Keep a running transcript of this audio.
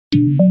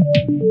Hello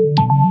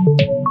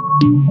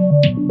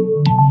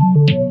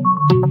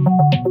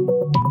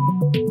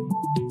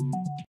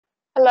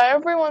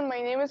everyone, my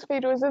name is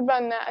Fairouz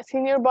Elbanna, a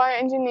senior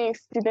bioengineering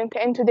student,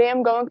 and today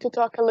I'm going to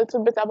talk a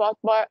little bit about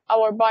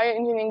our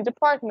bioengineering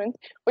department,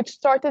 which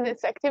started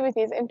its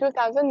activities in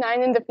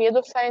 2009 in the field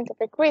of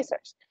scientific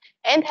research,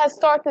 and has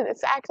started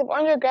its active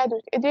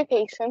undergraduate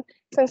education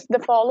since the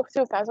fall of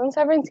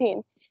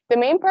 2017. The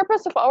main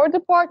purpose of our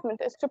department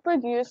is to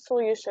produce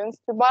solutions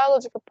to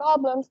biological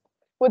problems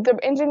with the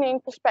engineering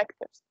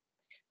perspectives.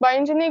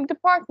 Bioengineering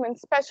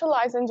departments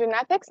specialize in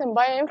genetics and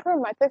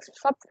bioinformatics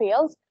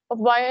subfields of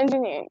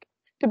bioengineering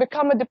to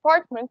become a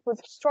department with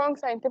a strong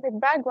scientific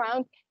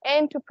background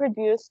and to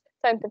produce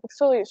scientific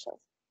solutions.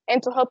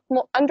 And to help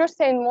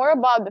understand more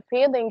about the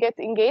field and get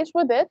engaged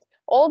with it,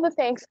 all the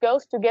thanks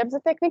goes to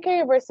Gebze Technical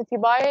University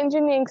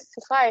Bioengineering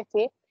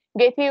Society,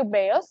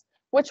 GTU-BEOS,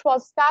 which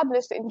was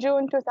established in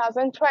June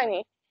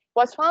 2020,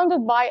 was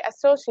founded by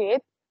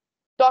Associate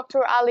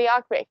Dr. Ali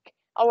Akbek.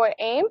 Our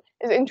aim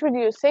is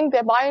introducing the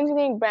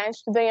bioengineering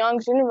branch to the young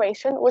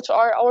generation, which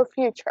are our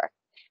future.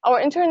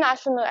 Our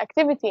international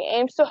activity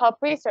aims to help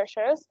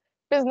researchers,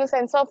 business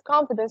and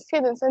self-confident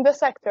students in the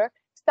sector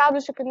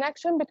establish a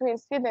connection between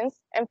students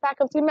and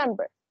faculty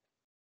members,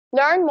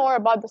 learn more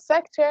about the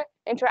sector,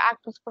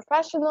 interact with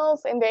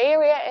professionals in the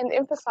area, and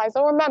emphasize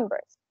our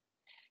members.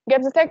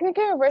 Gebze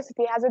Technical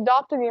University has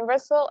adopted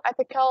universal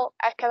ethical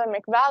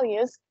academic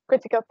values,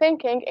 critical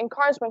thinking,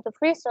 encouragement of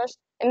research,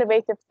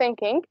 innovative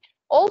thinking,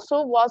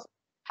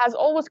 has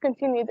always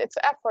continued its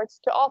efforts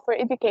to offer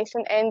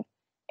education and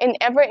in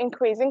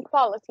ever-increasing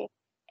quality,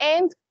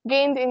 and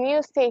gained a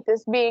new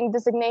status being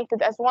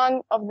designated as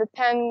one of the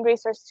 10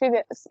 research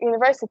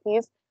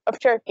universities of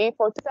Turkey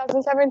for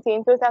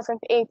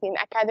 2017-2018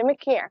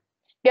 academic year.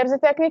 Gebze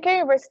Technical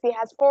University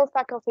has 4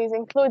 faculties,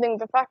 including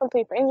the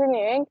Faculty of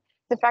Engineering,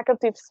 the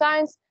Faculty of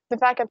Science, the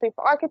Faculty of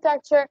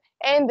Architecture,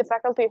 and the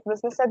Faculty of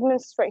Business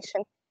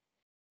Administration.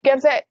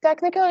 Gebze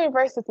Technical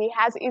University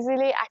has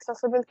easily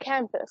accessible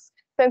campus,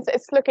 since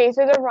it's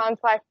located around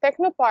 5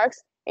 technoparks,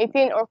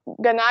 18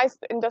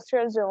 organized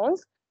industrial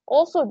zones.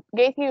 Also,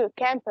 GTU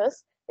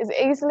campus is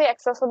easily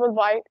accessible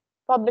by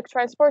public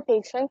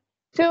transportation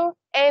to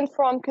and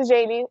from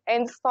Kocaeli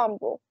and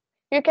Istanbul.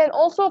 You can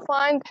also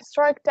find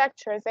historic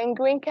textures and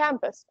green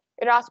campus,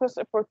 Erasmus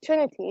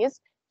opportunities,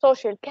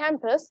 social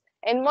campus,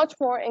 and much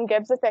more in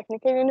Gebze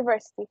Technical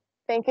University.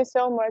 Thank you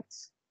so much.